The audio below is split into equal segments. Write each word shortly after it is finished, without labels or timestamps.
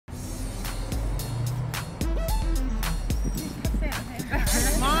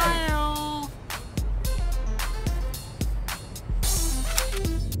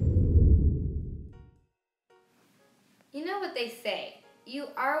they say. You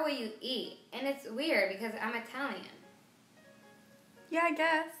are what you eat. And it's weird because I'm Italian. Yeah, I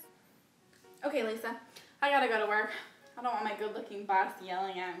guess. Okay, Lisa, I gotta go to work. I don't want my good-looking boss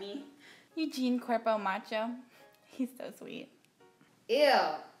yelling at me. Eugene Cuerpo Macho. He's so sweet. Ew.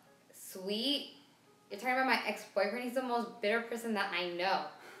 Sweet? You're talking about my ex-boyfriend? He's the most bitter person that I know.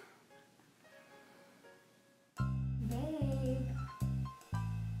 Babe.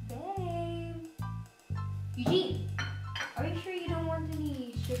 Babe. Eugene, are you sure you don't want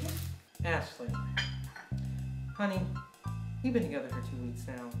any sugar? Ashley. Honey, we've been together for 2 weeks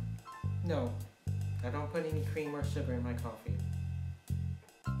now. No, I don't put any cream or sugar in my coffee.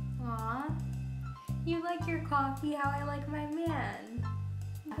 Aw. You like your coffee how I like my man.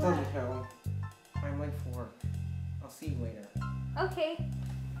 Bloody hell. I'm late for work. I'll see you later. Okay.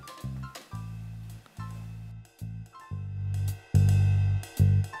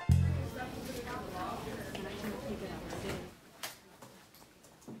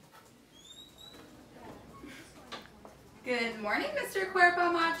 Good morning, Mr.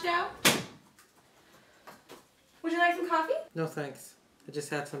 Cuerpo Macho. Would you like some coffee? No thanks. I just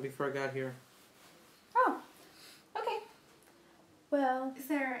had some before I got here. Oh, okay. Well, is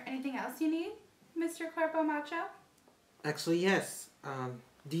there anything else you need, Mr. Cuerpo Macho? Actually, yes.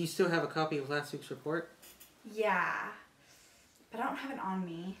 Do you still have a copy of last week's report? Yeah, but I don't have it on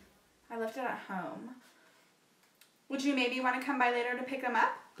me. I left it at home. Would you maybe want to come by later to pick them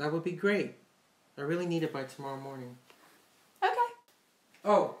up? That would be great. I really need it by tomorrow morning. Okay.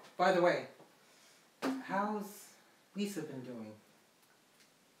 Oh, by the way, how's Lisa been doing?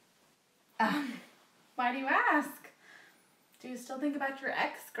 Why do you ask? Do you still think about your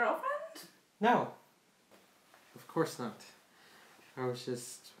ex-girlfriend? No. Of course not. I was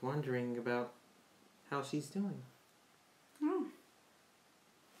just wondering about how she's doing. Oh.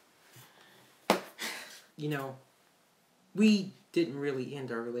 You know, we didn't really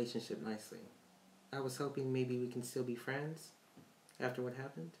end our relationship nicely. I was hoping maybe we can still be friends after what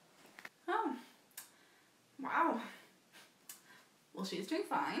happened. Oh. Wow. Well, she's doing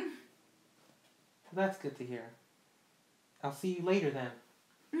fine. That's good to hear. I'll see you later then.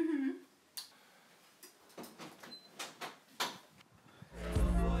 Mm-hmm.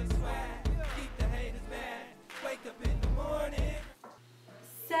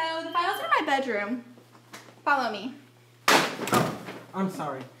 So, the files are in my bedroom. Follow me. I'm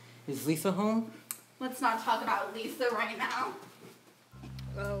sorry. Is Lisa home? Let's not talk about Lisa right now.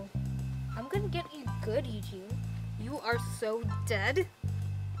 Oh, I'm gonna get you good, Eugene. You are so dead.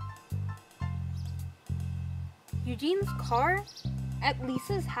 Eugene's car? At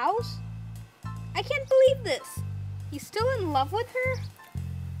Lisa's house? I can't believe this. He's still in love with her?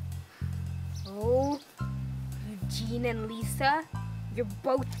 Oh, Eugene and Lisa, you're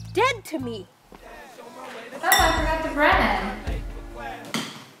both dead to me. Oh, I forgot the bread.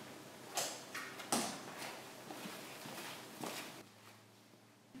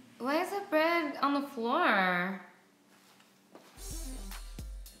 Why is the bread on the floor?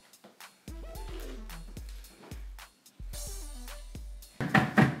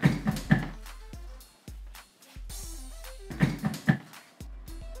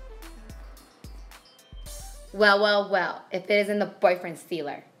 Well, if it isn't the boyfriend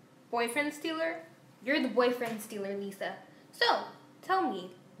stealer. Boyfriend stealer? You're the boyfriend stealer, Lisa. So, tell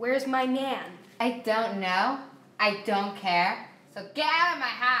me, where's my man? I don't know. I don't care. So get out of my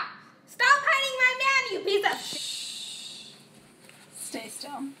house. Stop hiding my man, you piece of shh. Stay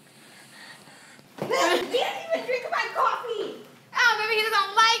still. You can't even drink my coffee! Oh, maybe he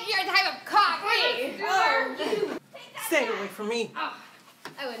doesn't like your type of coffee. Oh, Stay away from me. Oh,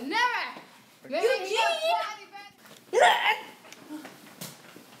 I would never. Eugene!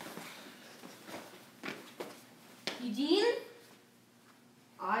 Eugene?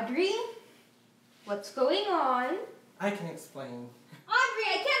 Audrey? What's going on? I can explain. Audrey,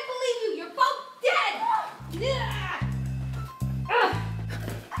 I can't believe you! You're both dead!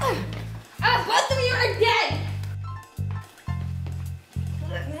 Both of you are dead!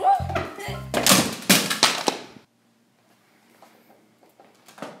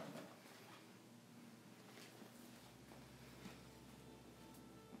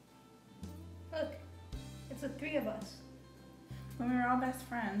 Look, it's the three of us. When we were all best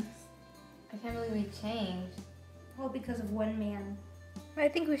friends. I can't believe we changed. All because of one man. I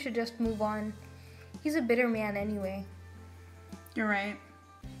think we should just move on. He's a bitter man anyway. You're right.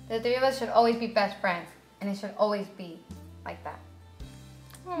 The three of us should always be best friends, and it should always be like that.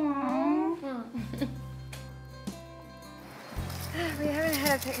 Aww. We haven't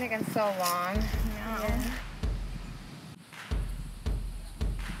had a picnic in so long. No. Yeah.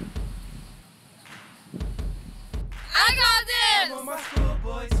 call dibs! I'm on my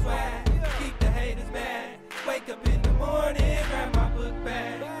schoolboy swag, keep the haters mad. Wake up in the morning, grab my book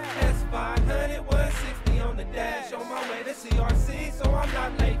bag. S500, 160 on the dash. On my way to CRC, so I'm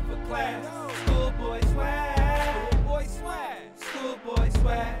not late for class. Schoolboy swag, schoolboy swag, schoolboy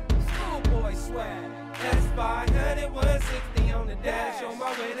swag, schoolboy swag. S500, 160 on the dash. On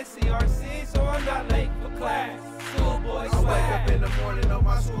my way to CRC, so I'm not late for class. Schoolboy swag. I wake up in the morning on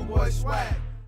my schoolboy swag.